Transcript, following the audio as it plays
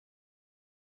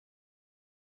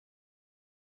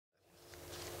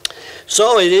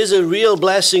So it is a real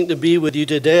blessing to be with you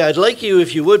today. I'd like you,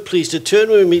 if you would please, to turn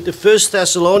with me to 1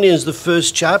 Thessalonians, the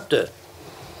first chapter.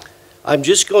 I'm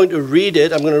just going to read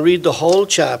it. I'm going to read the whole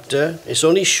chapter. It's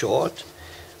only short,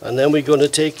 and then we're going to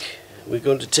take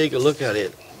a look at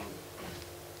it.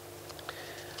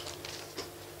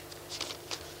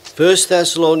 1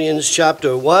 Thessalonians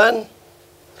chapter 1.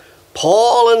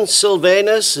 Paul and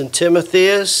Silvanus and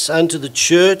Timotheus unto the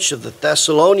church of the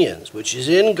Thessalonians, which is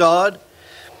in God,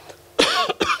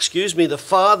 the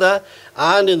Father,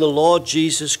 and in the Lord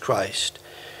Jesus Christ.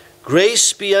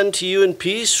 Grace be unto you and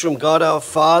peace from God our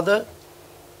Father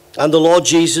and the Lord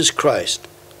Jesus Christ.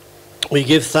 We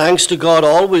give thanks to God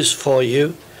always for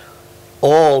you,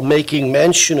 all making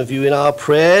mention of you in our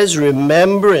prayers,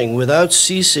 remembering without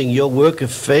ceasing your work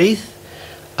of faith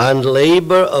and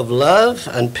labor of love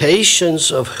and patience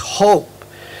of hope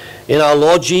in our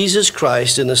Lord Jesus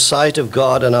Christ in the sight of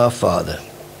God and our Father.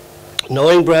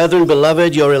 Knowing, brethren,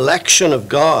 beloved, your election of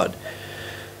God,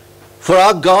 for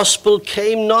our gospel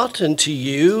came not unto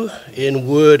you in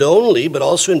word only, but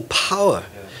also in power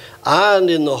and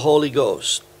in the Holy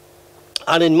Ghost,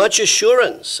 and in much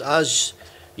assurance, as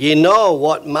ye know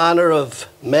what manner of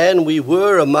men we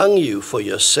were among you for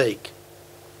your sake.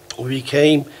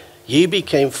 Ye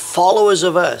became followers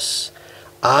of us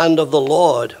and of the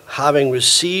Lord, having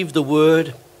received the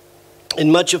word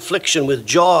in much affliction with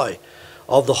joy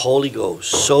of the Holy Ghost,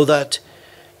 so that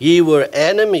ye were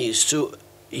examples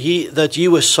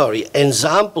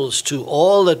to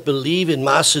all that believe in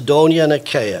Macedonia and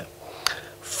Achaia.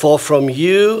 For from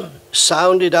you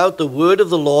sounded out the word of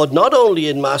the Lord, not only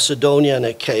in Macedonia and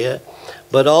Achaia,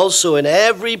 but also in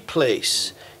every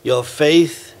place your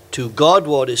faith to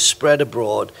Godward is spread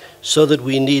abroad, so that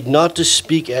we need not to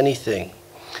speak anything.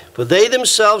 For they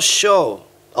themselves show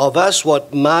of us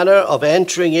what manner of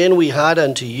entering in we had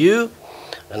unto you,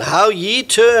 and how ye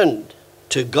turned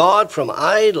to God from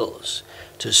idols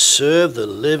to serve the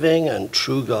living and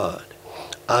true God,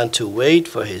 and to wait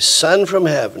for his Son from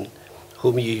heaven,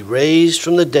 whom ye raised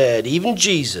from the dead, even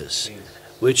Jesus,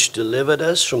 which delivered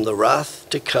us from the wrath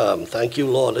to come. Thank you,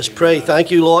 Lord. Let's pray.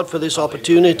 Thank you, Lord, for this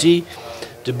opportunity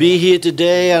to be here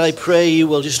today, and I pray you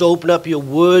will just open up your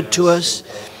word to us.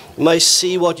 We might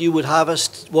see what you would have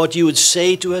us, what you would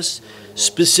say to us,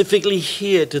 specifically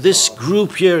here to this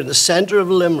group here in the center of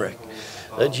Limerick,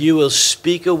 that you will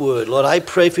speak a word. Lord, I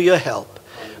pray for your help.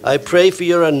 I pray for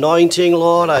your anointing,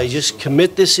 Lord. I just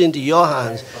commit this into your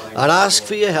hands and ask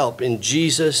for your help in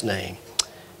Jesus' name.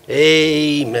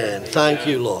 Amen. Thank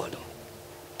you, Lord.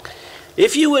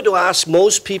 If you were to ask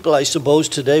most people, I suppose,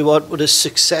 today, what would a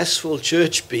successful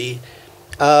church be,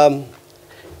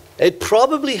 it'd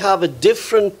probably have a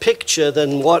different picture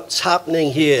than what's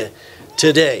happening here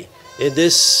today in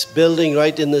this building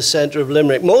right in the center of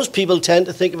Limerick. Most people tend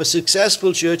to think of a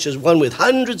successful church as one with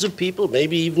hundreds of people,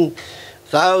 maybe even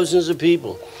thousands of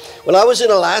people. When I was in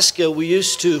Alaska, we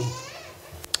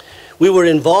were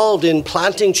involved in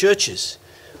planting churches.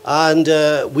 And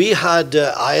we had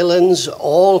islands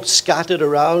all scattered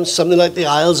around, something like the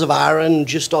Isles of Arran,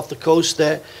 just off the coast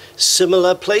there.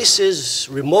 Similar places,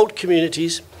 remote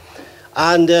communities.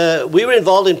 And we were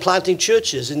involved in planting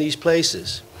churches in these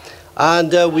places.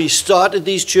 And we started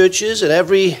these churches, and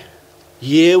every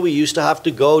year we used to have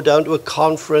to go down to a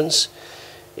conference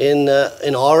in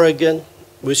Oregon,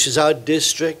 which is our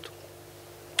district.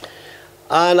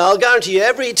 And I'll guarantee you,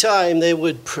 every time they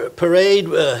would parade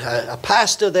a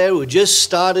pastor there who just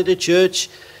started a church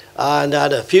and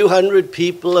had a few hundred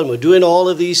people, and were doing all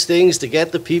of these things to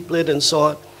get the people in and so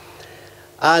on.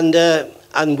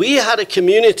 And we had a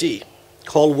community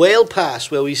called Whale Pass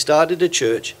where we started a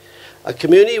church, a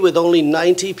community with only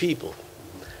 90 people.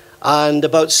 And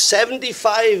about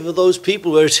 75 of those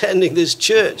people were attending this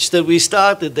church that we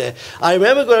started there. I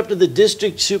remember going up to the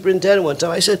district superintendent one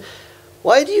time. I said,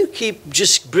 why do you keep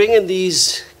just bringing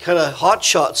these kind of hot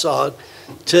shots on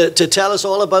to tell us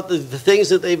all about the things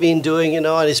that they've been doing, and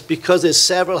it's because there's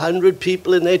several hundred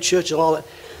people in their church and all that.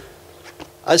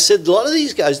 I said, a lot of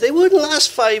these guys, they wouldn't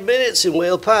last 5 minutes in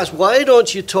Whale Pass. Why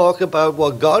don't you talk about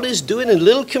what God is doing in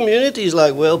little communities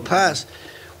like Whale Pass,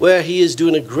 where he is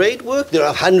doing a great work? There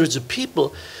are hundreds of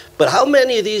people, but how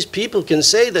many of these people can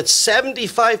say that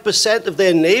 75% of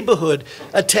their neighborhood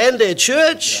attend their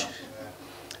church?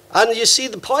 And you see,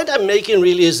 the point I'm making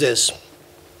really is this.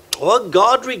 What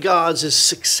God regards as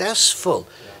successful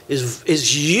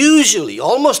is usually,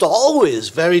 almost always,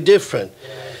 very different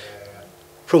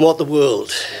from what the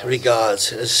world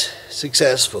regards as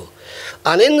successful.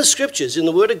 And in the scriptures, in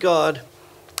the Word of God,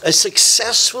 a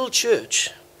successful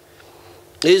church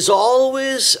is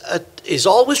always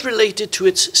related to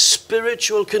its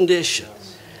spiritual condition.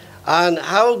 and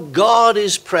how God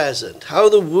is present, how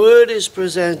the word is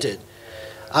presented.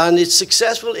 And it's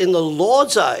successful in the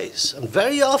Lord's eyes. And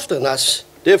very often that's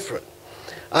different.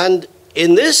 And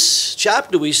in this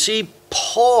chapter we see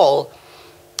Paul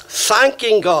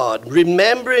thanking God,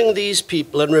 remembering these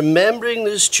people and remembering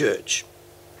this church,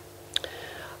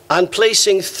 and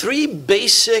placing three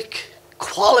basic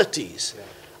qualities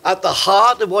at the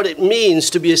heart of what it means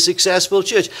to be a successful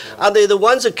church. And they're the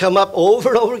ones that come up over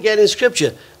and over again in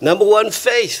Scripture. Number one,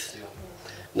 faith.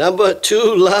 Number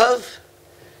two, love.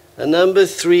 And number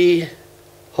three,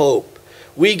 hope.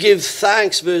 We give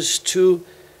thanks, verse 2,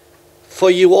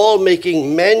 for you all,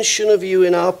 making mention of you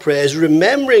in our prayers,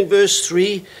 remembering, verse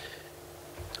 3,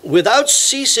 without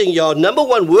ceasing your number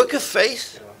one work of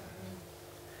faith,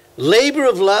 labor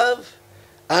of love,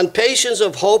 and patience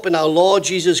of hope in our Lord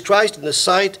Jesus Christ in the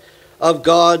sight of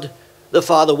God the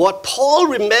Father. What Paul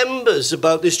remembers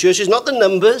about this church is not the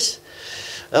numbers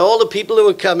and all the people who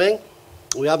are coming.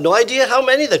 We have no idea how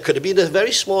many. There could have been a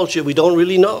very small church. We don't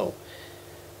really know.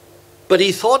 But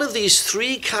he thought of these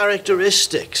three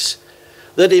characteristics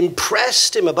that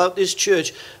impressed him about this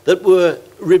church, that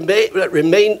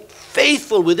remained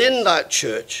faithful within that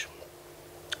church.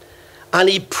 And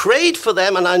he prayed for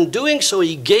them, and in doing so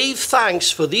he gave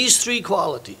thanks for these three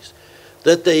qualities: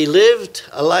 that they lived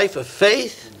a life of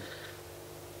faith,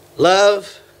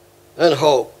 love, and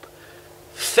hope.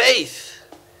 Faith,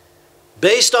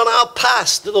 based on our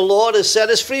past, that the Lord has set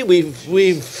us free.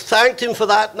 We've thanked him for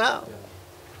that now.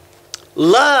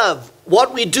 Love,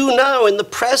 what we do now in the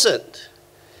present,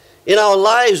 in our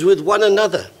lives with one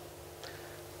another.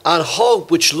 And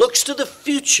hope, which looks to the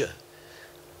future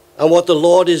and what the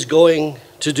Lord is going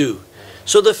to do.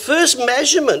 So the first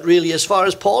measurement, really, as far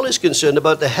as Paul is concerned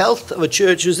about the health of a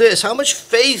church, is this: how much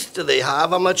faith do they have?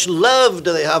 How much love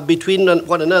do they have between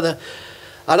one another?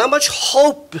 And how much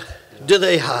hope do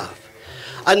they have?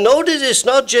 And notice it's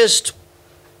not just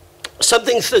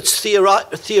something that's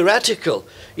theoretical.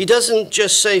 He doesn't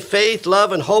just say faith,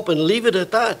 love, and hope and leave it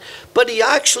at that. But he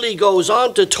actually goes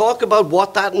on to talk about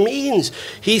what that means.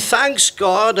 He thanks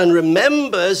God and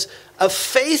remembers a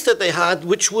faith that they had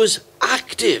which was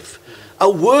active, a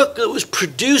work that was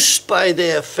produced by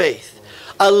their faith,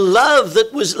 a love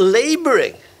that was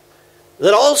laboring,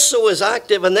 that also was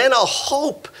active, and then a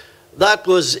hope that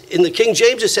was, in the King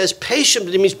James it says patient,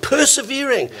 but it means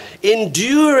persevering,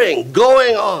 enduring,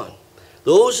 going on.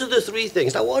 Those are the three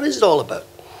things. Now, what is it all about?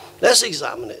 Let's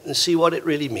examine it and see what it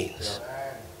really means.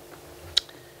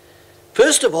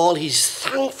 First of all, he's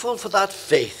thankful for that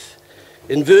faith.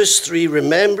 In verse 3,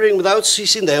 remembering without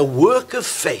ceasing their work of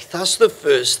faith. That's the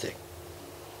first thing.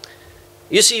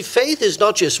 You see, faith is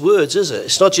not just words, is it?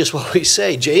 It's not just what we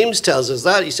say. James tells us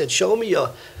that. He said, show me your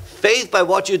faith by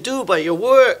what you do, by your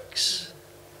works.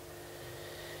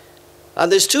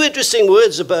 And there's two interesting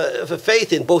words for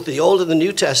faith in both the Old and the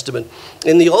New Testament.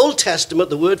 In the Old Testament,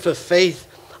 the word for faith,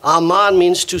 aman,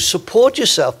 means to support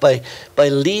yourself by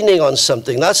leaning on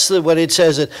something. That's when it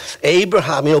says that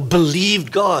Abraham,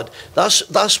 believed God.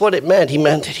 That's what it meant. He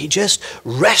meant that he just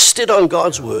rested on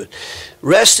God's word,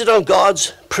 rested on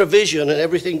God's provision and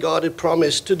everything God had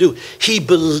promised to do. He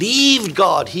believed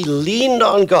God. He leaned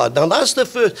on God. Now that's the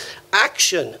first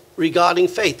action regarding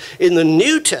faith. In the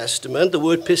New Testament, the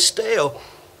word pisteo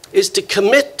is to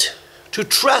commit, to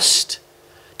trust,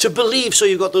 to believe. So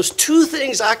you've got those two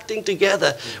things acting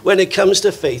together when it comes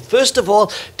to faith. First of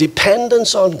all,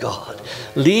 dependence on God,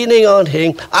 leaning on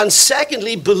him. And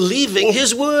secondly, believing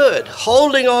his word,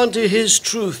 holding on to his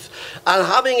truth and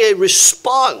having a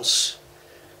response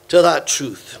to that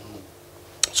truth.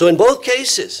 So in both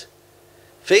cases,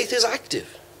 faith is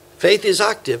active. Faith is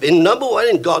active. In number one,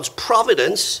 in God's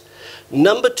providence.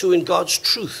 Number two, in God's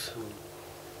truth.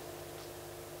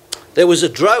 There was a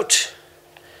drought,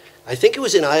 I think it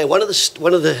was in Iowa,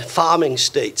 one of the farming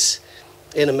states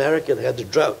in America. They had the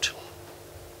drought.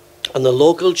 And the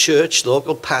local church, the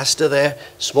local pastor there,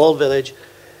 small village,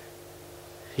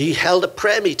 he held a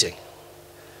prayer meeting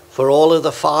for all of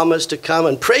the farmers to come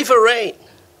and pray for rain.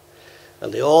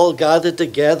 And they all gathered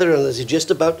together, and as he's just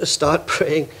about to start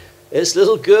praying, this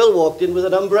little girl walked in with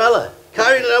an umbrella,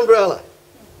 carrying an umbrella.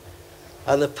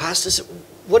 And the pastor said,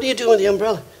 what are you doing with the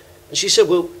umbrella? And she said,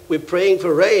 well, we're praying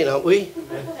for rain, aren't we?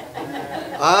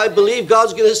 I believe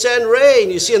God's going to send rain.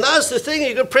 You see, and that's the thing.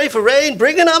 You're going to pray for rain,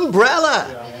 bring an umbrella.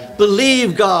 Yeah.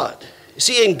 Believe God. You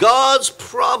see, in God's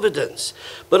providence,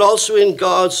 but also in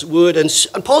God's word. And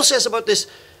Paul says about this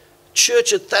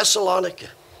church at Thessalonica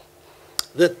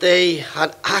that they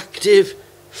had active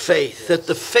faith, that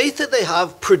the faith that they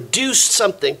have produced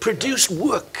something, produced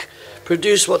work,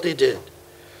 produced what they did.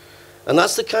 And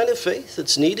that's the kind of faith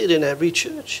that's needed in every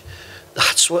church.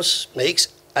 That's what makes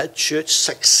a church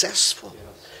successful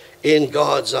in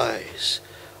God's eyes.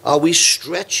 Are we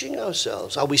stretching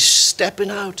ourselves? Are we stepping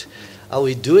out? Are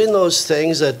we doing those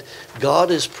things that God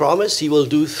has promised he will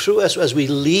do through us as we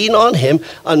lean on him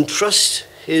and trust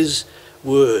his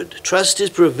word, trust his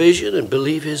provision and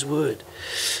believe his word?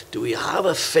 Do we have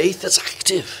a faith that's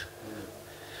active?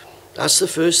 That's the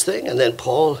first thing. And then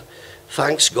Paul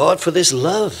thanks God for this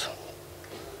love.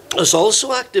 It's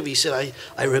also active. He said,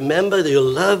 I remember your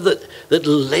love that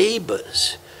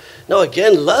labors. Now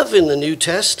again, love in the New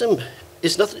Testament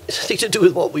is nothing to do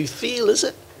with what we feel, is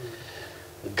it?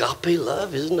 Agape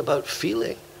love isn't about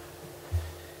feeling.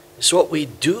 It's what we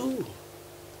do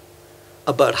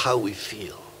about how we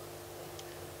feel.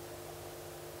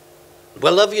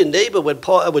 Well, love your neighbor.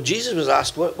 When Jesus was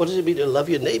asked, what does it mean to love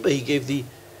your neighbor? He gave the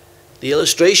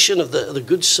illustration of the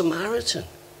Good Samaritan.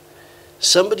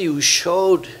 Somebody who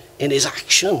showed in his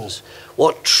actions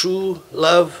what true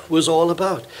love was all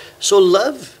about. So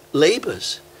love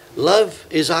labors. Love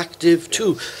is active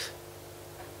too.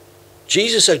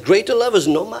 Jesus said, greater love is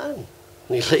no man.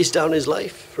 And he lays down his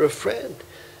life for a friend.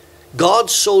 God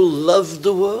so loved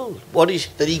the world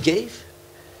that he gave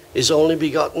his only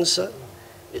begotten Son.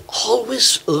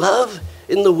 Always love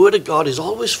in the Word of God is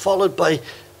always followed by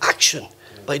action,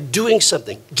 by doing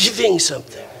something, giving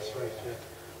something.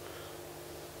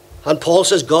 And Paul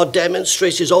says God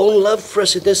demonstrates his own love for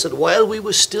us in this, that while we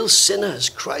were still sinners,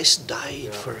 Christ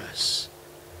died for us.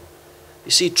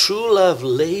 You see, true love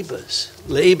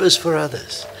labors for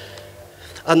others.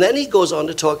 And then he goes on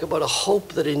to talk about a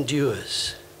hope that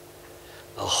endures.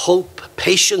 A hope,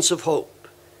 patience of hope.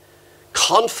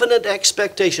 Confident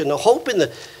expectation. A hope in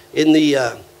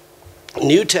the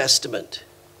New Testament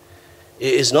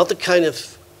is not the kind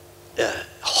of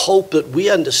hope that we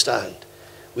understand.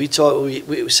 We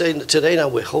were saying today now,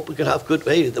 we hope we can have good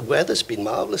weather. The weather's been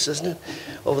marvelous, isn't it,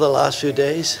 over the last few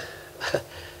days?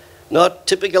 Not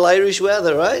typical Irish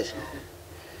weather, right?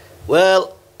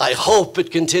 Well, I hope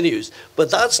it continues. But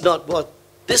that's not what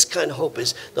this kind of hope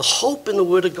is. The hope in the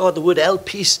Word of God, the word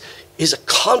elpis, is a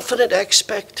confident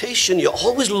expectation. You're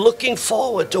always looking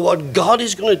forward to what God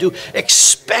is going to do,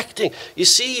 expecting. You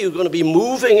see, you're going to be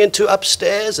moving into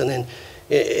upstairs, and then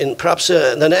in perhaps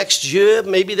the next year,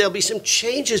 maybe there'll be some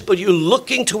changes, but you're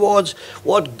looking towards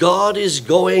what God is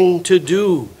going to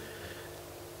do.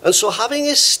 And so having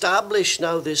established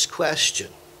now this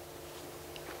question,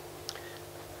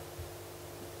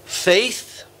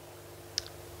 faith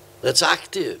that's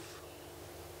active,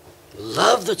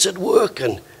 love that's at work,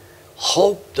 and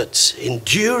hope that's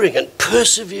enduring and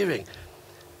persevering,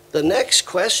 the next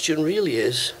question really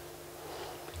is,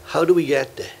 how do we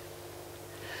get there?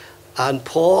 And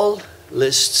Paul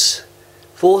lists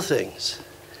 4 things.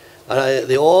 And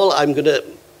I'm going to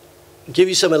give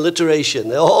you some alliteration.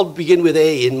 They all begin with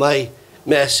A in my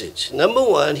message. Number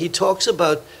 1, he talks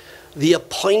about the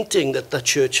appointing that the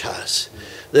church has.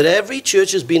 That every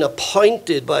church has been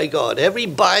appointed by God. Every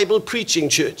Bible preaching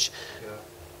church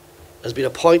has been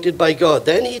appointed by God.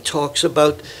 Then he talks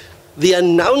about the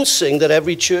announcing that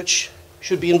every church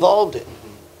should be involved in.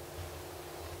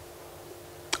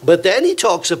 But then he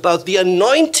talks about the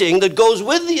anointing that goes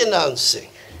with the announcing.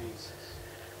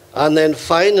 And then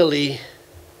finally,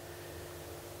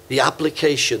 the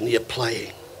application, the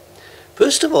applying.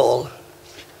 First of all,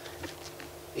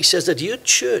 he says that your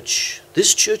church,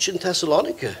 this church in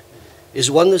Thessalonica,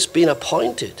 is one that's been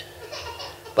appointed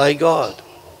by God.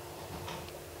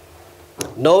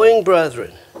 Knowing,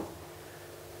 brethren,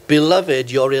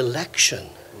 beloved, your election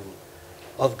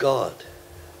of God.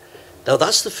 Now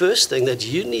that's the first thing that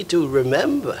you need to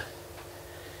remember,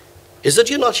 is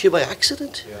that you're not here by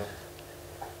accident.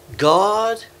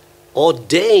 God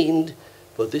ordained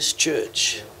for this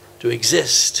church to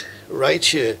exist right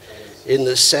here in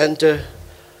the center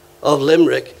of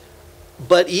Limerick.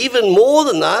 But even more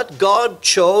than that, God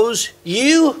chose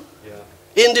you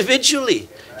individually.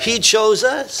 He chose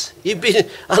us. You've been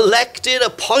elected,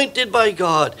 appointed by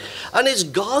God. And it's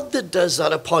God that does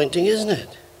that appointing, isn't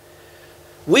it?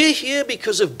 We're here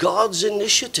because of God's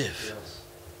initiative.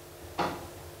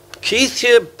 Keith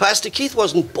here, Pastor Keith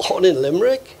wasn't born in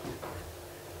Limerick.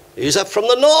 He's up from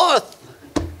the north.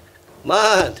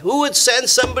 Man, who would send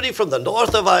somebody from the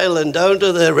north of Ireland down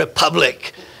to the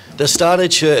Republic to start a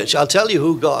church? I'll tell you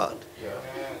who, God.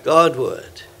 God would.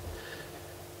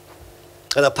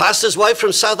 And a pastor's wife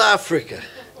from South Africa.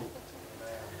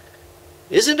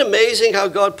 Isn't it amazing how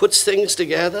God puts things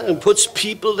together and puts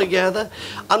people together?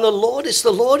 And it's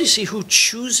the Lord, you see, who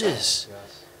chooses.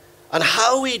 And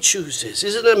how he chooses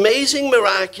is an amazing,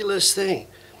 miraculous thing.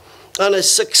 And a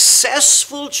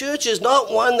successful church is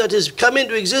not one that has come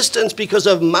into existence because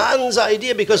of man's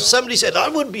idea, because somebody said,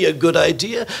 that would be a good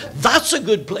idea. That's a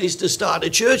good place to start a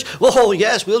church. Oh,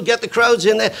 yes, we'll get the crowds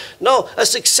in there. No, a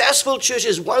successful church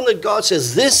is one that God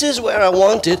says, this is where I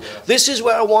want it. This is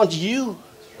where I want you.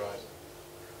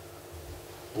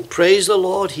 And praise the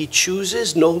Lord, he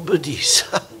chooses nobodies.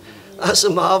 That's a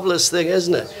marvelous thing,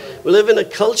 isn't it? We live in a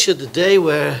culture today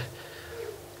where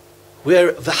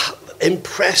we're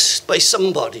impressed by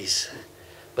some bodies.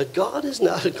 But God is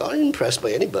not impressed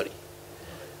by anybody.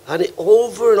 And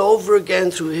over and over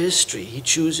again through history, he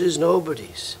chooses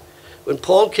nobodies. When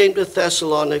Paul came to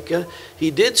Thessalonica,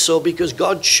 he did so because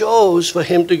God chose for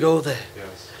him to go there.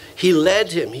 Yes. He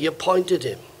led him. He appointed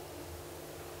him.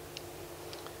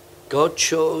 God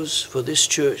chose for this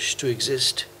church to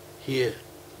exist here.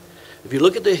 If you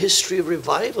look at the history of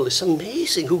revival, it's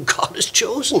amazing who God has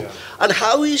chosen and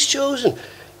how he's chosen.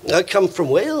 I come from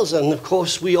Wales, and of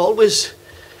course we always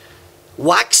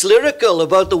wax lyrical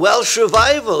about the Welsh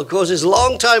revival. Of course, it's a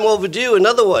long time overdue,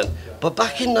 another one. But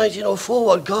back in 1904,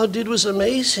 what God did was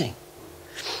amazing.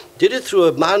 Did it through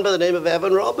a man by the name of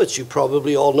Evan Roberts. You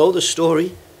probably all know the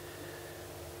story.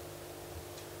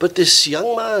 But this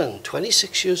young man,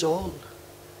 26 years old,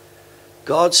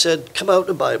 God said, come out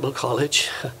to Bible college.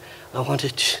 I want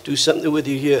to do something with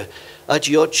you here at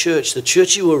your church, the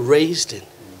church you were raised in. And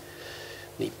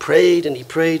he prayed and he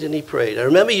prayed and he prayed. I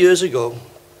remember years ago,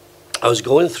 I was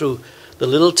going through the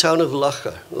little town of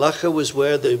Lacha. Lacha was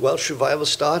where the Welsh revival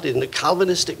started, in the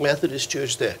Calvinistic Methodist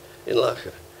church there in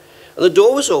Lacha. And the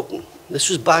door was open. This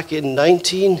was back in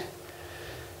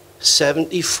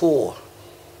 1974.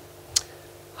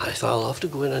 I thought, I'll have to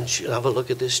go in and have a look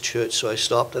at this church. So I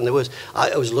stopped, and I was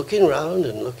looking around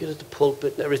and looking at the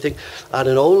pulpit and everything, and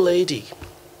an old lady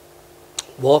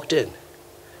walked in.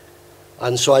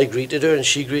 And so I greeted her, and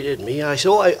she greeted me. I said,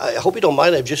 oh, I hope you don't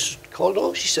mind, I've just called.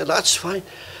 Oh, she said, that's fine.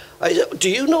 I said,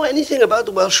 do you know anything about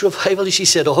the Welsh revival? She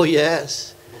said, oh,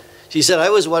 yes. She said, I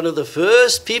was one of the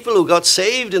first people who got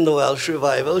saved in the Welsh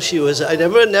revival. I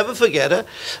never forget her.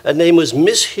 Her name was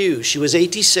Miss Hughes. She was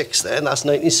 86 then, that's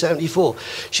 1974.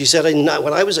 She said,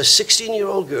 when I was a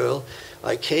 16-year-old girl,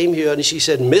 I came here, and she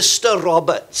said, Mr.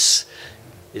 Roberts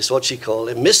is what she called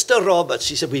him. Mr. Roberts.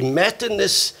 She said, we met in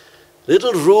this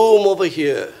little room over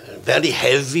here, a very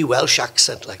heavy Welsh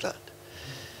accent like that.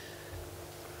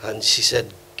 And she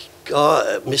said,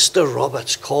 Mr.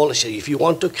 Roberts called. She said, if you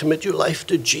want to commit your life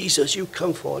to Jesus, you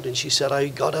come forward. And she said, I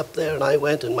got up there and I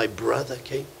went, and my brother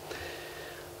came.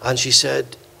 And she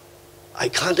said, I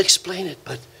can't explain it,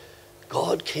 but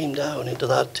God came down into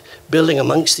that building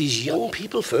amongst these young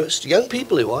people first. Young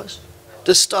people it was,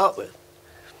 to start with.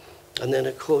 And then,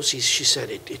 of course, she said,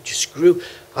 it just grew.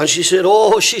 And she said,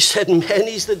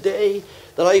 many's the day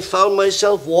that I found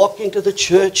myself walking to the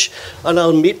church, and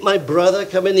I'll meet my brother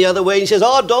coming the other way. He says,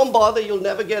 oh, don't bother, you'll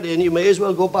never get in. You may as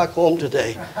well go back home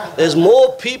today. There's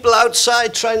more people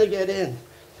outside trying to get in.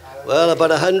 Well, about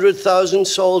 100,000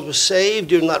 souls were saved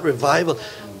during that revival.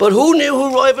 But who knew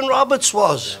who Evan Roberts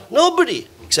was? Nobody,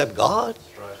 except God.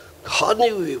 God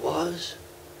knew who he was.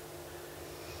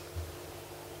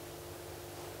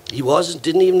 He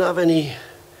didn't even have any...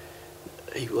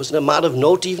 He wasn't a man of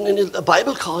note even in the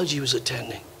Bible college he was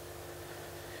attending.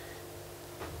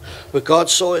 But God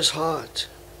saw his heart.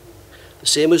 The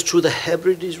same is true of the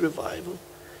Hebrides revival.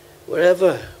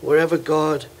 Wherever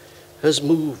God has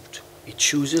moved, he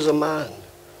chooses a man.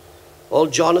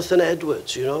 Old Jonathan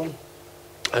Edwards, you know.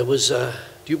 Would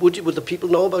the people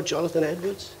know about Jonathan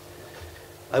Edwards?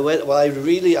 I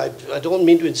don't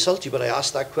mean to insult you, but I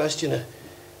asked that question a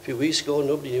few weeks ago, and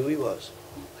nobody knew who he was.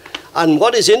 And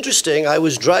what is interesting, I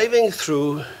was driving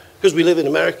through, because we live in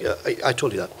America, I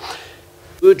told you that.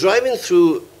 We were driving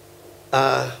through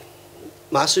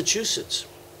Massachusetts.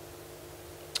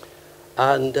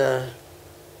 And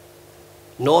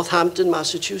Northampton,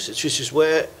 Massachusetts, which is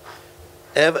where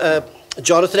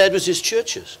Jonathan Edwards'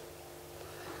 church is.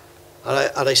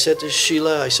 And I said to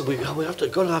Sheila, I said, we're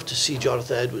going to have to see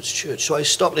Jonathan Edwards' church. So I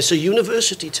stopped. It's a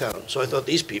university town. So I thought,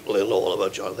 these people know all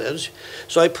about Jonathan Edwards.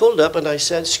 So I pulled up and I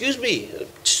said, excuse me,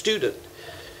 student,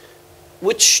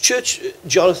 which church,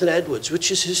 Jonathan Edwards,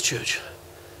 which is his church?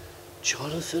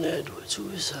 Jonathan Edwards, who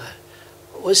is that?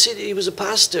 He was a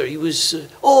pastor. He was,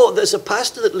 there's a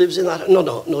pastor that lives in that.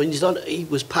 No, he's not. He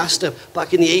was pastor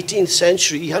back in the 18th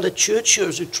century. He had a church here. It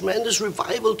was a tremendous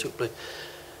revival took place.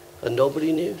 And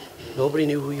nobody knew. Nobody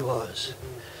knew who he was.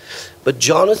 But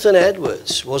Jonathan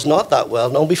Edwards was not that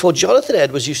well known. Before, Jonathan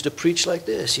Edwards used to preach like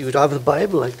this. He would have the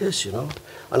Bible like this, you know,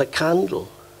 and a candle.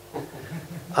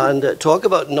 And talk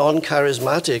about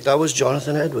non-charismatic, that was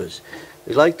Jonathan Edwards.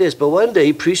 like this. But one day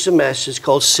he preached a message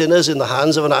called Sinners in the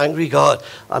Hands of an Angry God.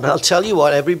 And I'll tell you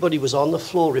what, everybody was on the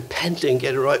floor repenting,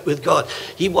 getting right with God.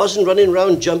 He wasn't running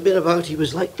around jumping about. He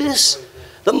was like this.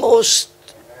 The most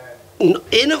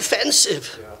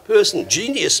inoffensive person.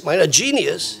 Genius, a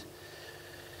genius.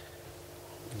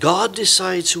 God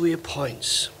decides who he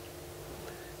appoints.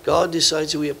 God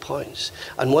decides who he appoints.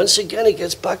 And once again, it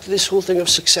gets back to this whole thing of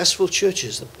successful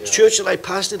churches. The church that I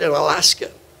pastored in Alaska,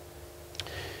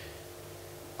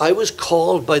 I was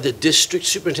called by the district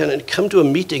superintendent to come to a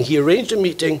meeting. He arranged a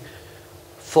meeting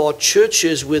for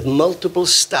churches with multiple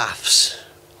staffs.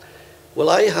 Well,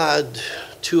 I had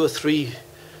 2 or 3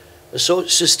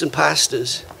 assistant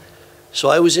pastors, so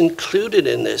I was included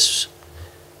in this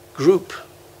group.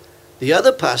 The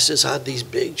other pastors had these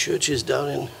big churches down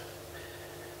in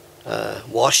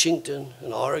Washington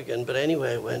and Oregon, but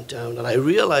anyway, I went down and I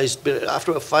realized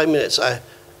after about 5 minutes I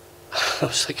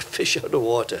was like a fish out of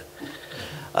water.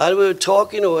 And we were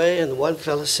talking away, and one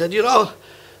fella said, you know,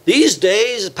 these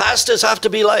days pastors have to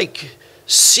be like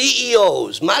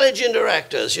CEOs, managing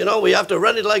directors, you know, we have to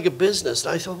run it like a business.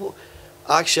 And I thought, well,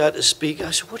 actually I had to speak.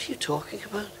 I said, what are you talking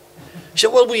about? He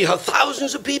said, well, we have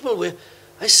thousands of people.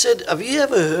 I said, have you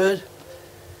ever heard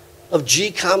of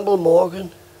G. Campbell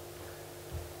Morgan?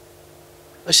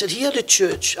 I said, he had a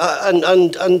church,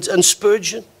 and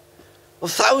Spurgeon,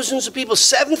 of thousands of people,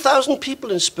 7,000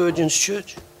 people in Spurgeon's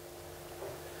church.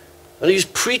 And he was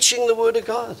preaching the word of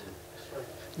God.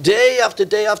 Day after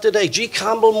day after day. G.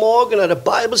 Campbell Morgan had a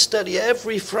Bible study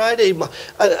every Friday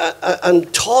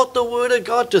and taught the word of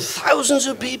God to thousands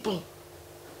of people.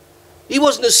 He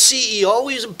wasn't a CEO,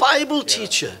 he was a Bible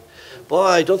teacher. Boy,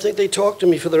 I don't think they talked to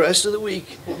me for the rest of the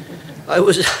week. I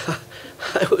was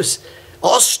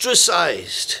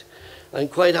ostracized. I'm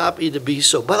quite happy to be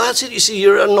so. But that's it, you see,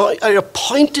 you're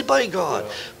appointed by God.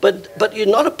 But you're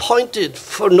not appointed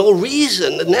for no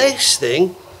reason. The next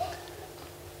thing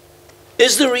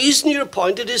is the reason you're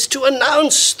appointed is to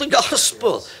announce the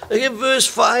gospel. Look at verse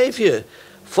 5 here.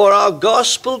 For our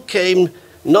gospel came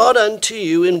not unto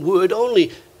you in word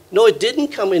only. No, it didn't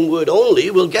come in word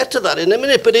only. We'll get to that in a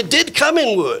minute. But it did come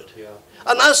in word. Yeah.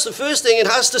 And that's the first thing. It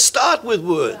has to start with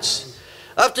words.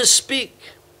 I have to speak.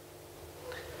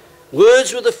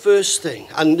 Words were the first thing.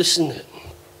 And listen,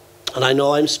 and I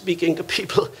know I'm speaking to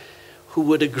people who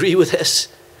would agree with this.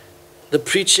 The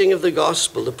preaching of the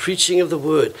gospel, the preaching of the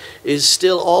word is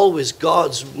still always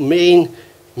God's main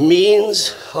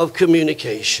means of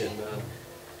communication.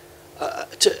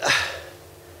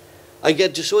 I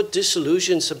get just so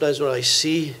disillusioned sometimes when I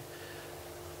see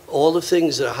all the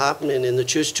things that are happening in the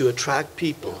church to attract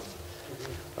people.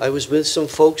 I was with some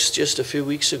folks just a few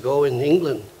weeks ago in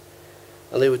England,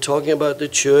 and they were talking about the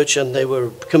church, and they were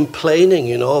complaining,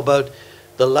 you know, about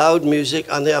the loud music,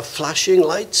 and they have flashing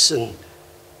lights and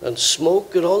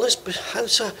smoke and all this.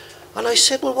 And I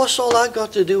said, well, what's all that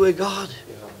got to do with God?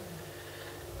 Yeah.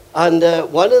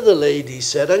 And one of the ladies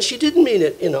said, and she didn't mean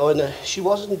it, you know, and she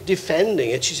wasn't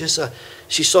defending it. She just,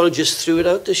 she sort of just threw it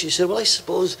out there. She said, well, I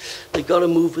suppose they got to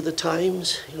move with the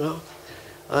times, you know.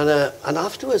 And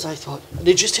afterwards I thought,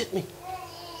 it just hit me.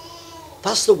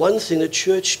 That's the one thing the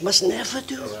church must never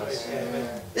do.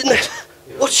 Isn't it?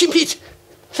 What do you mean?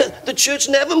 The church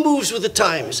never moves with the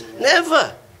times.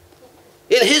 Never.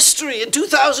 In history, in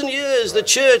 2,000 years, the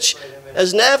church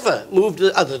has never moved,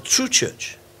 the true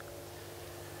church.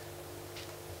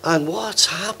 And what's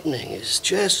happening is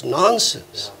just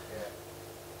nonsense.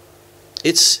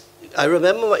 I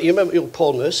remember, you remember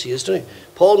Paul Mercy, isn't he?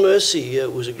 Paul Mercy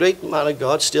was a great man of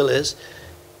God, still is,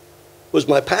 was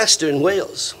my pastor in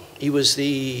Wales. He was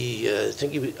I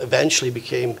think he eventually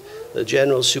became the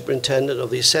general superintendent of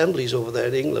the assemblies over there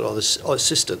in England, or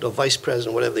assistant, or vice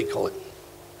president, whatever they call it.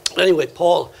 Anyway,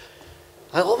 Paul,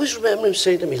 I always remember him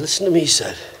saying to me, listen to me, he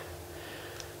said,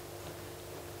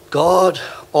 God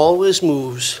always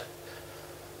moves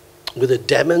with a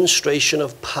demonstration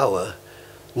of power,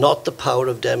 not the power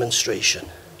of demonstration.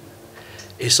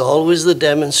 It's always the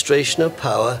demonstration of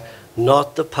power,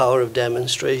 not the power of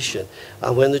demonstration.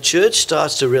 And when the church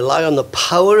starts to rely on the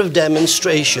power of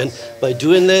demonstration by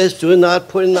doing this, doing that,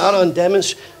 putting that on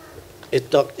demonstration, it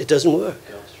doesn't work.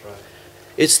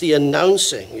 It's the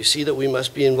announcing, you see, that we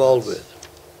must be involved with.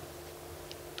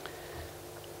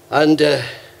 And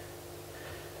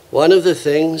one of the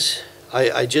things,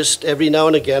 I just, every now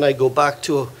and again, I go back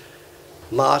to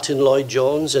Martin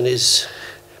Lloyd-Jones and his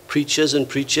preachers and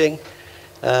preaching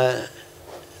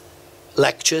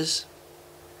lectures.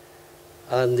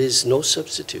 And there's no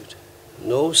substitute.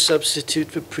 No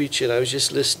substitute for preaching. I was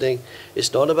just listening.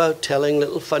 It's not about telling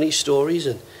little funny stories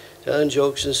and telling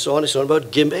jokes and so on. It's not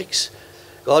about gimmicks.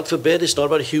 God forbid, it's not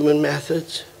about human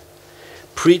methods.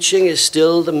 Preaching is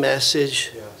still the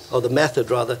message, Yes. or the method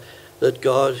rather, that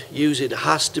God uses. It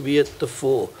has to be at the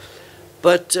fore.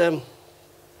 But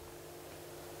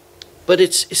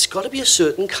it's got to be a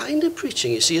certain kind of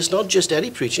preaching. You see, it's not just any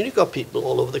preaching. You've got people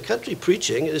all over the country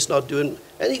preaching, and it's not doing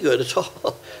any good at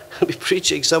all. Be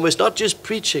preaching somewhere. It's not just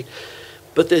preaching.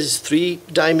 But there's 3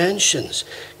 dimensions.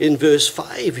 In verse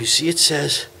 5, you see, it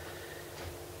says,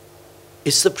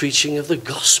 it's the preaching of the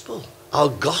gospel. Our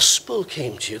gospel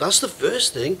came to you. That's the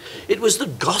first thing. It was the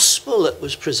gospel that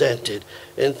was presented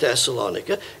in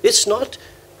Thessalonica. It's not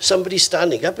somebody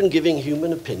standing up and giving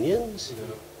human opinions,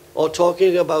 or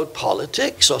talking about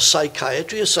politics or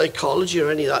psychiatry or psychology or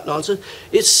any of that nonsense.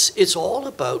 It's all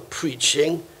about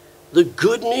preaching the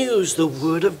good news, the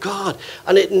word of God.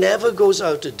 And it never goes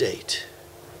out of date.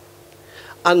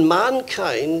 And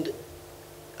mankind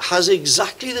has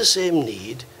exactly the same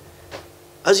need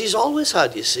as he's always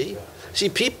had, you see. See,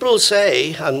 people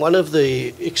say, and one of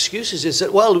the excuses is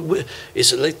that, well,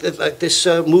 it's like this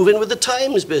moving with the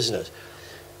times business.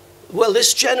 Well,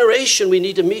 this generation, we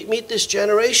need to meet this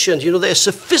generation. You know, they're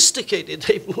sophisticated.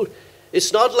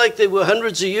 It's not like they were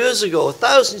hundreds of years ago,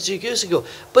 thousands of years ago.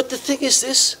 But the thing is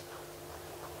this.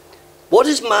 What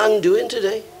is man doing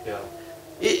today? Yeah.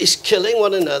 He's killing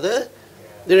one another.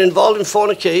 They're involved in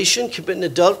fornication, committing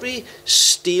adultery,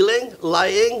 stealing,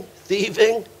 lying,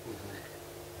 thieving,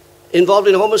 involved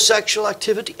in homosexual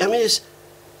activity. I mean,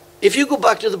 if you go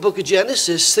back to the book of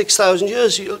Genesis, 6,000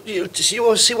 years, you want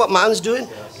to see what man's doing?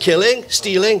 Yes. Killing,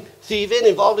 stealing, thieving,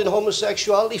 involved in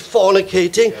homosexuality,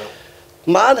 fornicating. Yeah.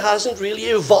 Man hasn't really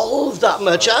evolved that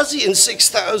much, has he, in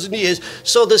 6,000 years?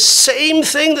 So the same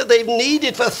thing that they've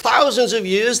needed for thousands of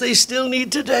years, they still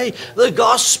need today, the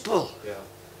gospel. Yeah.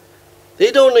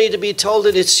 They don't need to be told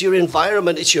that it's your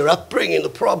environment, it's your upbringing. The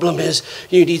problem is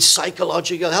you need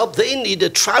psychological help. They need a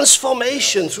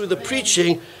transformation through the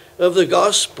preaching of the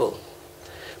gospel.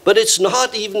 But it's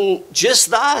not even just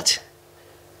that.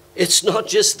 It's not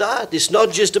just that. It's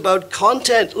not just about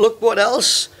content. Look what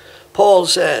else Paul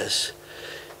says.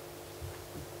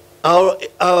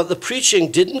 The preaching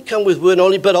didn't come with word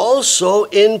only, but also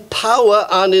in power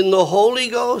and in the Holy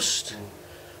Ghost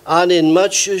and in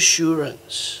much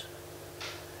assurance.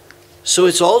 So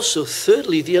it's also,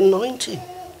 thirdly, the anointing.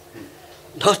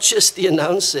 Not just the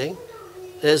announcing,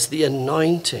 there's the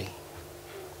anointing.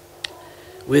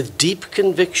 With deep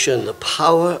conviction, the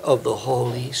power of the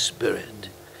Holy Spirit.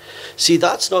 See,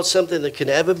 that's not something that can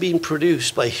ever be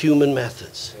produced by human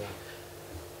methods.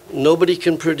 Nobody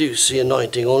can produce the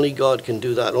anointing. Only God can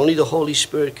do that. Only the Holy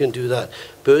Spirit can do that.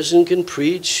 Person can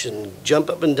preach and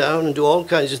jump up and down and do all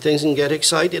kinds of things and get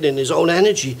excited in his own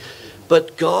energy.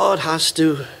 But God has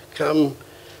to come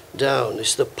down.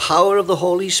 It's the power of the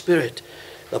Holy Spirit.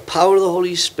 The power of the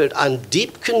Holy Spirit and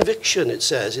deep conviction, it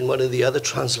says in one of the other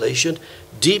translations.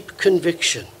 Deep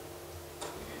conviction.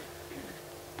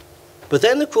 But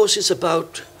then, of course, it's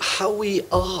about how we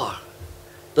are.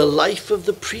 The life of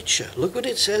the preacher. Look what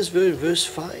it says, verse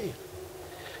 5.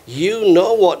 You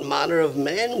know what manner of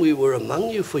men we were among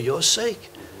you for your sake.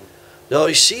 Now,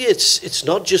 you see, it's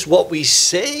not just what we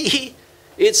say,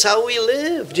 it's how we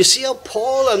live. Do you see how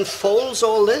Paul unfolds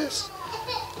all this?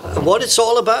 And what it's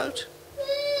all about?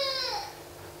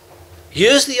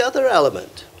 Here's the other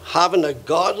element. Having a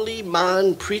godly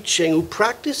man preaching who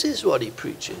practices what he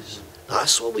preaches.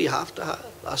 That's what we have to have.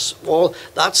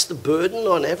 That's the burden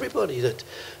on everybody that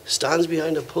stands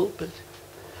behind a pulpit.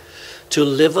 To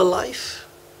live a life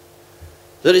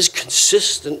that is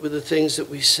consistent with the things that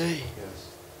we say.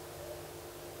 Yes.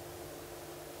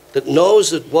 That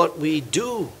knows that what we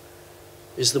do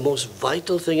is the most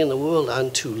vital thing in the world,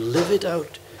 and to live it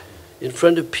out in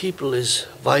front of people is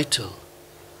vital.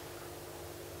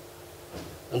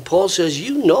 And Paul says,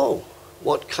 you know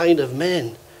what kind of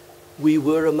men we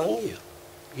were among you.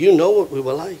 You know what we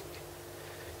were like.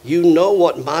 You know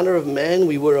what manner of men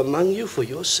we were among you for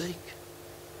your sake.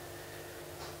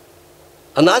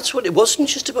 And that's what, it wasn't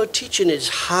just about teaching,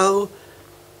 it's how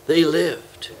they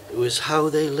lived. It was how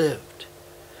they lived.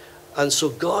 And so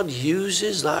God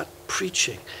uses that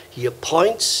preaching. He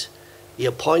appoints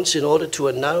in order to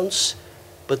announce,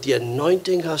 but the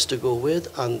anointing has to go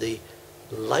with, and the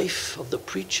life of the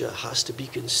preacher has to be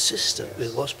consistent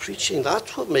with what's preaching.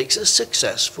 That's what makes a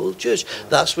successful church.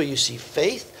 That's where you see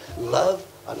faith, love,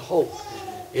 and hope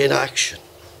in action.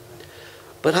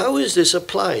 But how is this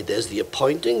applied? There's the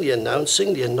appointing, the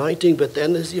announcing, the anointing, but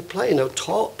then there's the applying. Now,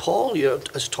 Paul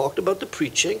has talked about the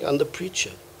preaching and the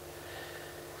preacher.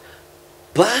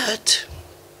 But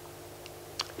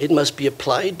it must be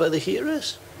applied by the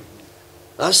hearers.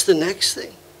 That's the next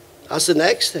thing.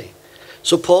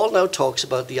 So Paul now talks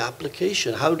about the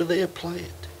application. How do they apply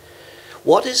it?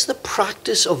 What is the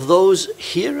practice of those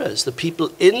hearers, the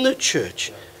people in the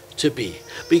church, to be?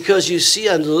 Because you see,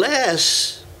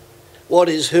 unless what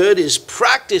is heard is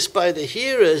practiced by the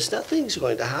hearers, nothing's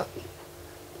going to happen.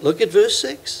 Look at verse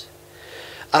 6.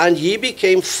 And ye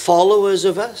became followers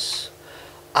of us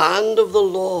and of the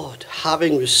Lord,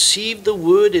 having received the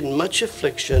word in much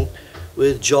affliction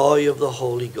with joy of the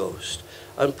Holy Ghost.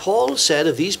 And Paul said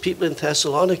of these people in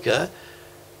Thessalonica,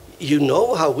 you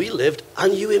know how we lived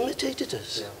and you imitated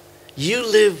us. Yeah.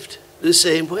 You lived the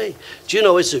same way. Do you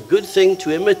know it's a good thing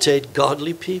to imitate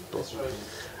godly people? That's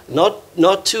right.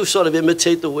 Not to sort of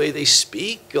imitate the way they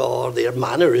speak or their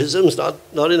mannerisms,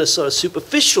 not in a sort of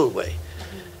superficial way.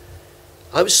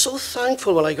 I was so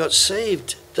thankful when I got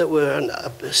saved that were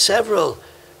several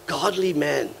godly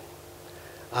men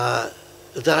that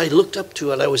I looked up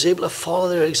to, and I was able to follow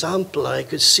their example. I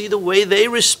could see the way they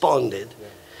responded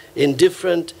in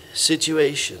different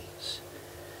situations.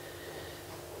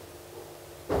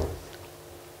 And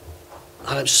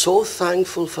I'm so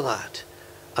thankful for that.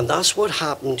 And that's what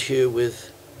happened here with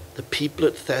the people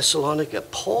at Thessalonica.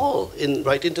 Paul,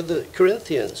 right into the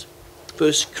Corinthians,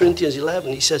 1 Corinthians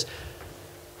 11, he says,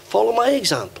 follow my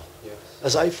example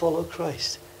as I follow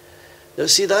Christ. Now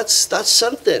see, that's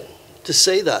something to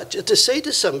say that. To say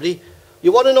to somebody,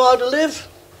 you want to know how to live?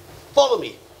 Follow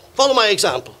me. Follow my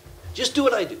example. Just do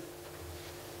what I do.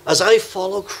 As I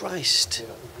follow Christ.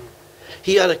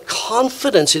 He had a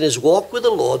confidence in his walk with the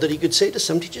Lord that he could say to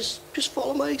somebody, just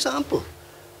follow my example.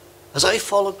 As I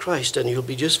follow Christ, and you'll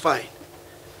be just fine.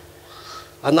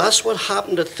 And that's what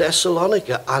happened at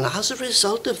Thessalonica. And as a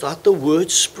result of that, the word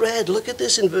spread. Look at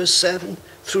this in verse 7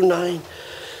 through 9.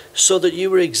 So that you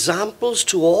were examples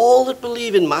to all that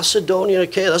believe in Macedonia and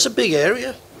Achaia. That's a big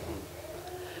area.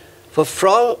 For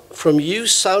from you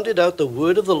sounded out the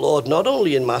word of the Lord, not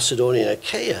only in Macedonia and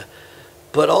Achaia,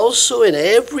 but also in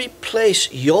every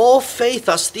place. Your faith,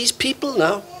 that's these people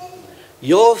now,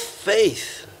 your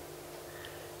faith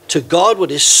to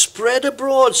Godward is spread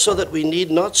abroad, so that we need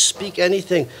not speak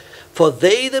anything. For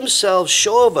they themselves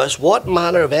show of us what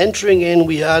manner of entering in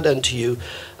we had unto you,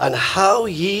 and how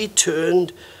ye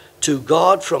turned to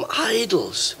God from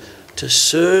idols to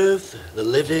serve the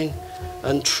living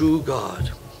and true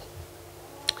God.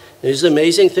 There's the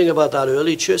amazing thing about that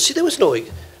early church. See, there was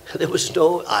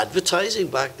no advertising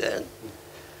back then.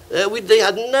 They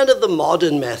had none of the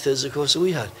modern methods, of course, that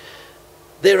we had.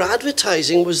 Their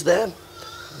advertising was them,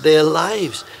 their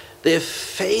lives, their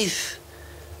faith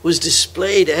was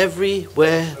displayed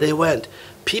everywhere they went.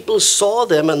 People saw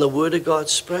them and the word of God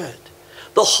spread.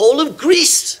 The whole of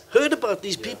Greece heard about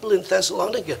these people in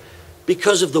Thessalonica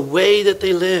because of the way that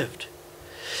they lived.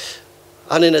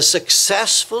 And in a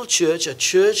successful church, a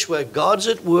church where God's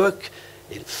at work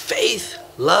in faith,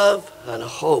 love, and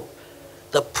hope,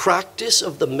 the practice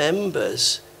of the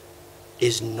members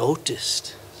is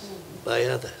noticed by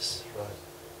others.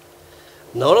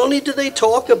 Not only do they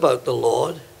talk about the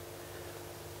Lord,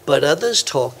 but others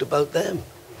talked about them.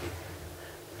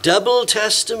 Double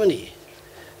testimony.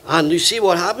 And you see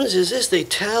what happens is this, they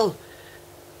tell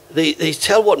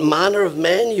what manner of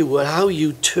men you were, how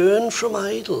you turned from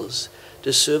idols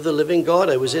to serve the living God.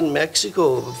 I was in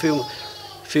Mexico a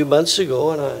few months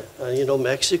ago, and you know,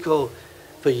 Mexico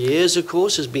for years, of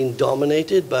course, has been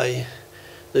dominated by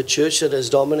the church that has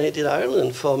dominated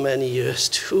Ireland for many years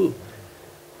too.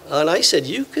 And I said,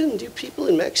 you people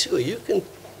in Mexico,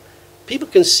 people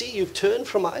can see you've turned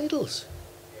from idols.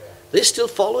 They're still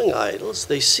following idols.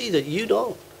 They see that you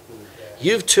don't.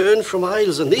 You've turned from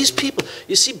idols. And these people,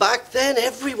 you see, back then,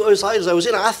 everywhere was idols. I was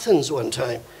in Athens one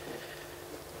time.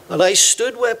 And I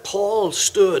stood where Paul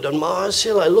stood on Mars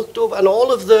Hill. I looked over, and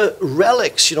all of the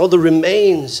relics, you know, the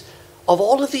remains of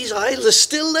all of these idols are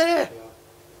still there.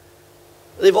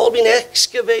 They've all been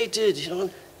excavated, you know.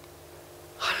 And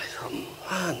I thought,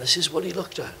 man, this is what he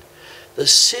looked at. The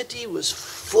city was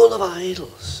full of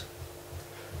idols.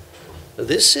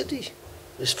 This city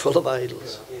is full of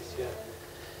idols.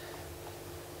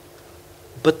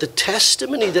 But the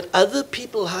testimony that other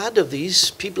people had of these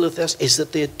people of Thessalonica is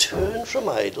that they had turned from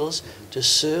idols to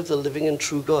serve the living and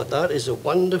true God. That is a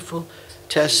wonderful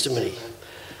testimony.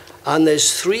 And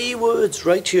there's 3 words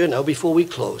right here now before we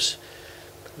close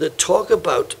that talk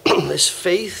about this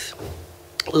faith,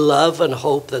 love, and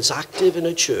hope that's active in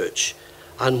a church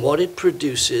and what it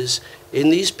produces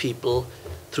in these people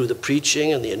through the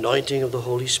preaching and the anointing of the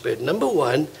Holy Spirit. Number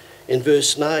 1, in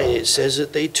verse 9, it says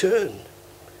that they turned.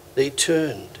 They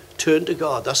turned to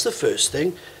God. That's the first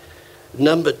thing.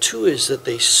 Number 2 is that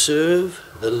they serve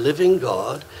the living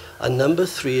God. And number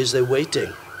 3 is they're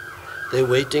waiting. They're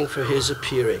waiting for his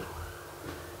appearing.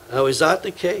 Now, is that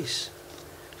the case?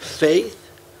 Faith,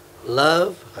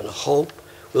 love and hope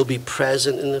will be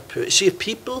present in the church. See, if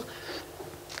people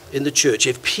in the church,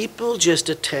 if people just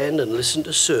attend and listen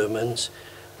to sermons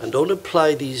and don't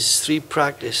apply these 3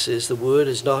 practices, the word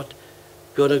is not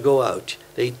going to go out.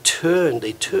 They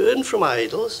turn from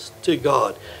idols to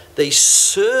God. They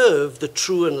serve the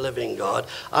true and living God,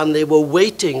 and they were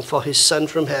waiting for his Son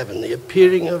from heaven, the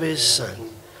appearing of his Son.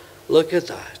 Look at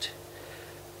that.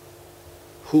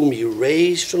 Whom he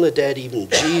raised from the dead, even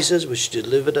Jesus, which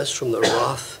delivered us from the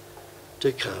wrath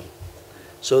to come.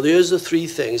 So there's the 3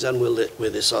 things, and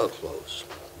with this I'll close.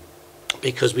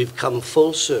 Because we've come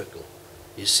full circle.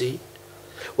 You see?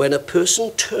 When a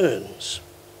person turns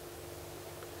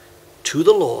to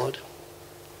the Lord,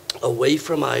 away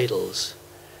from idols,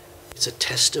 it's a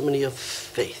testimony of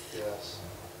faith. Yes.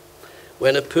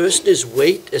 When a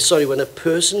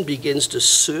person begins to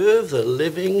serve the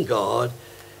living God,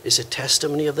 it's a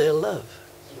testimony of their love.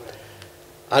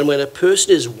 And when a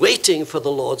person is waiting for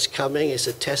the Lord's coming, it's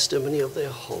a testimony of their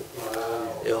hope.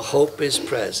 Wow. Their hope is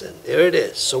present. There it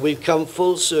is. So we've come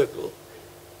full circle.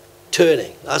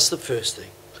 Turning. That's the first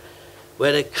thing.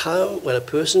 When a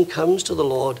person comes to the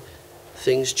Lord,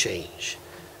 things change.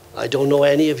 I don't know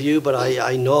any of you, but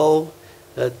I know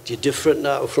that you're different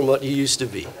now from what you used to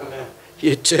be.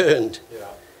 You turned. Yeah.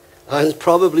 And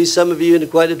probably some of you in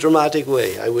quite a dramatic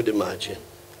way, I would imagine.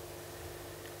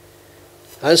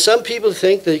 And some people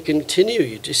think they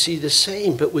continue to see the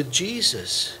same, but with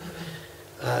Jesus,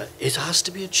 it has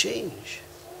to be a change.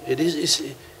 It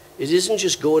isn't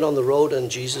just going on the road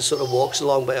and Jesus sort of walks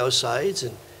along by our sides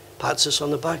and pats us on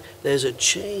the back. There's a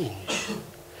change.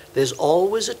 There's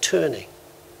always a turning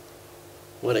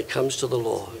when it comes to the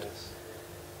Lord. Yes.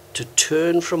 To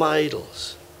turn from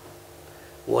idols.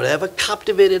 Whatever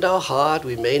captivated our heart,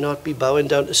 we may not be bowing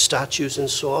down to statues and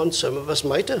so on. Some of us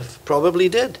might have, probably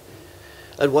did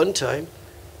at one time.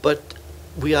 But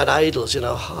we had idols in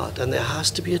our heart, and there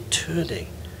has to be a turning.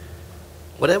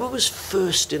 Whatever was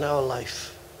first in our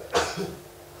life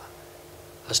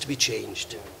has to be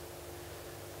changed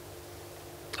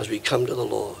as we come to the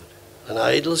Lord. And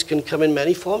idols can come in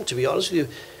many forms. To be honest with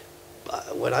you,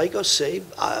 when I got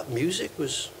saved, music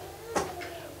was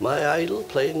my idol,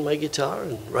 playing my guitar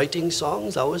and writing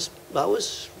songs. That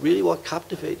was really what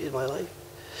captivated my life.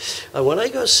 And when I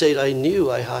got saved, I knew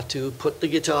I had to put the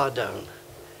guitar down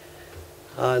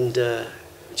and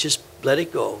just let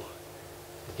it go.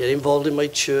 Get involved in my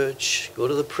church, go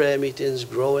to the prayer meetings,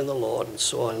 grow in the Lord, and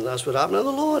so on. And that's what happened. And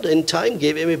the Lord, in time,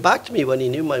 gave it back to me when he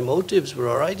knew my motives were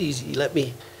all right. He let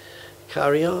me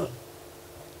carry on.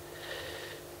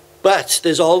 But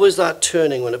there's always that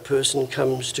turning when a person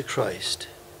comes to Christ.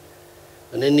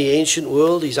 And in the ancient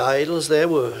world, these idols there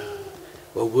were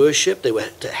worshipped. They were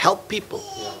to help people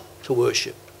to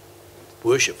worship.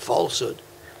 Worship falsehood.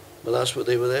 But that's what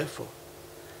they were there for.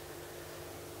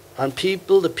 And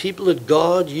the people that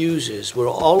God uses were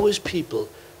always people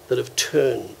that have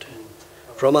turned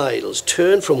from idols,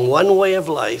 turned from one way of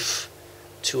life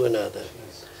to another.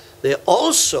 They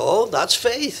also, that's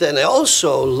faith, and they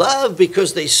also love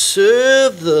because they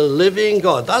serve the living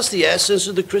God. That's the essence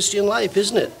of the Christian life,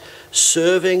 isn't it?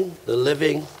 Serving the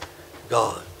living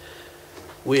God.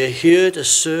 We are here to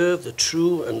serve the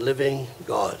true and living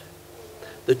God.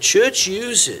 The church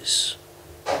uses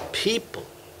people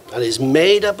and is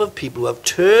made up of people who have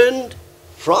turned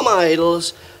from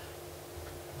idols,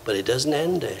 but it doesn't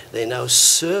end there. They're now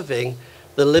serving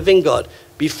the living God.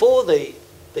 Before they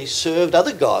served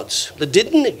other gods that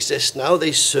didn't exist. Now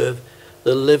they serve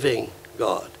the living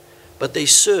God. But they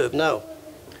serve. Now,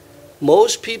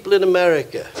 most people in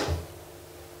America,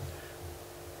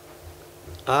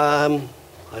 I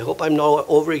hope I'm not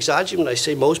over-exaggerating when I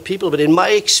say most people, but in my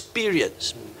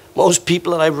experience, most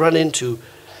people that I've run into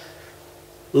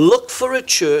look for a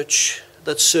church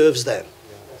that serves them.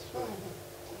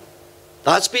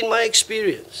 That's been my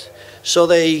experience. So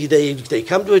they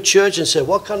come to a church and say,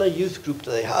 what kind of youth group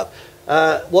do they have?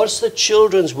 What's the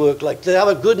children's work like? Do they have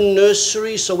a good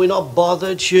nursery so we're not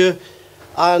bothered here?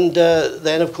 And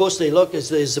then, of course, they look,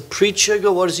 is the preacher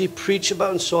go, what does he preach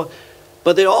about, and so on.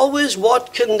 But they're always,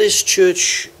 what can this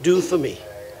church do for me?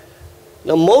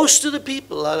 Now, most of the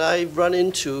people that I've run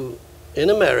into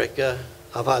in America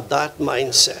have had that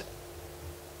mindset.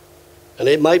 And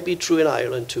it might be true in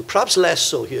Ireland too. Perhaps less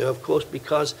so here, of course,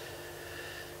 because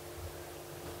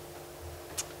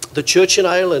the church in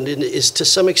Ireland is to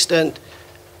some extent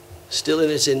still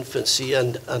in its infancy,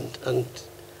 and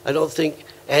I don't think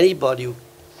anybody who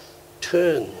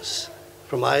turns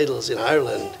from idols in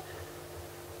Ireland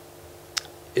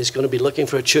is going to be looking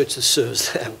for a church that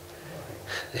serves them.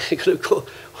 They're going to go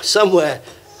somewhere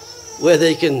where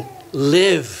they can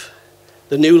live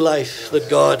the new life that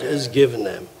God has given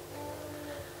them.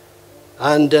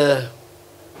 And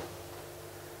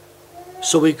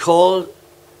so we call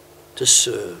to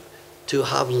serve, to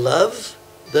have love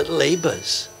that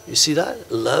labors. You see that?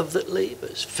 Love that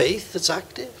labors. Faith that's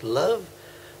active. Love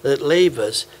that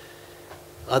labors.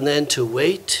 And then to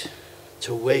wait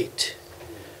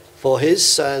for his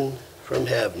Son from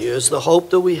heaven. Here's the hope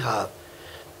that we have.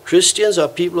 Christians are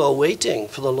people who are waiting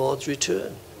for the Lord's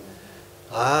return.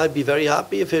 I'd be very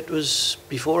happy if it was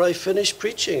before I finish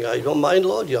preaching. I don't mind,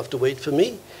 Lord. You have to wait for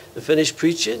me to finish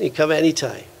preaching. You come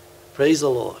anytime. Praise the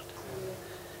Lord.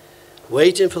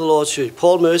 Waiting for the Lord's return.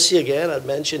 Paul Mercy again, I'd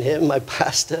mention him, my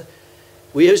pastor.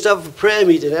 We used to have a prayer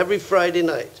meeting every Friday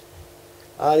night.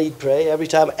 And he'd pray every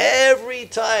time. Every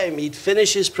time he'd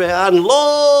finish his prayer. And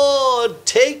Lord,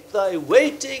 take thy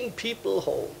waiting people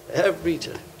home. Every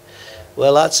time.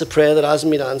 Well, that's a prayer that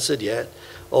hasn't been answered yet.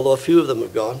 Although a few of them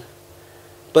have gone.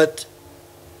 But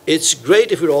it's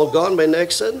great if we're all gone by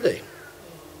next Sunday.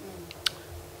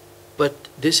 But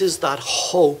this is that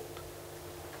hope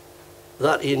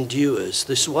that endures.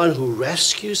 This one who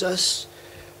rescues us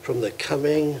from the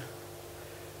coming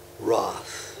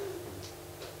wrath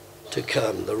to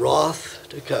come. The wrath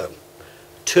to come.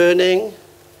 Turning,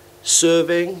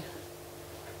 serving,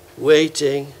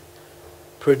 waiting,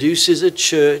 produces a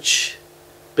church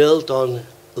built on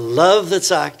love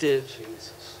that's active,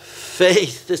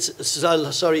 faith that's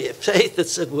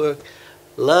at work,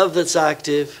 love that's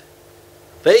active,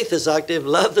 faith that's active,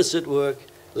 love that's at work,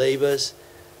 labors,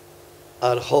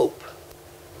 and hope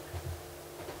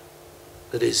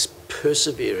that is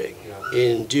persevering,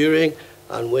 enduring,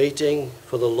 and waiting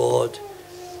for the Lord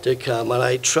to come. And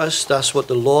I trust that's what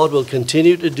the Lord will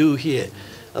continue to do here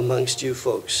amongst you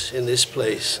folks in this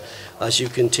place as you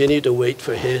continue to wait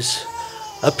for his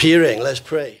appearing. Let's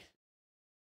pray.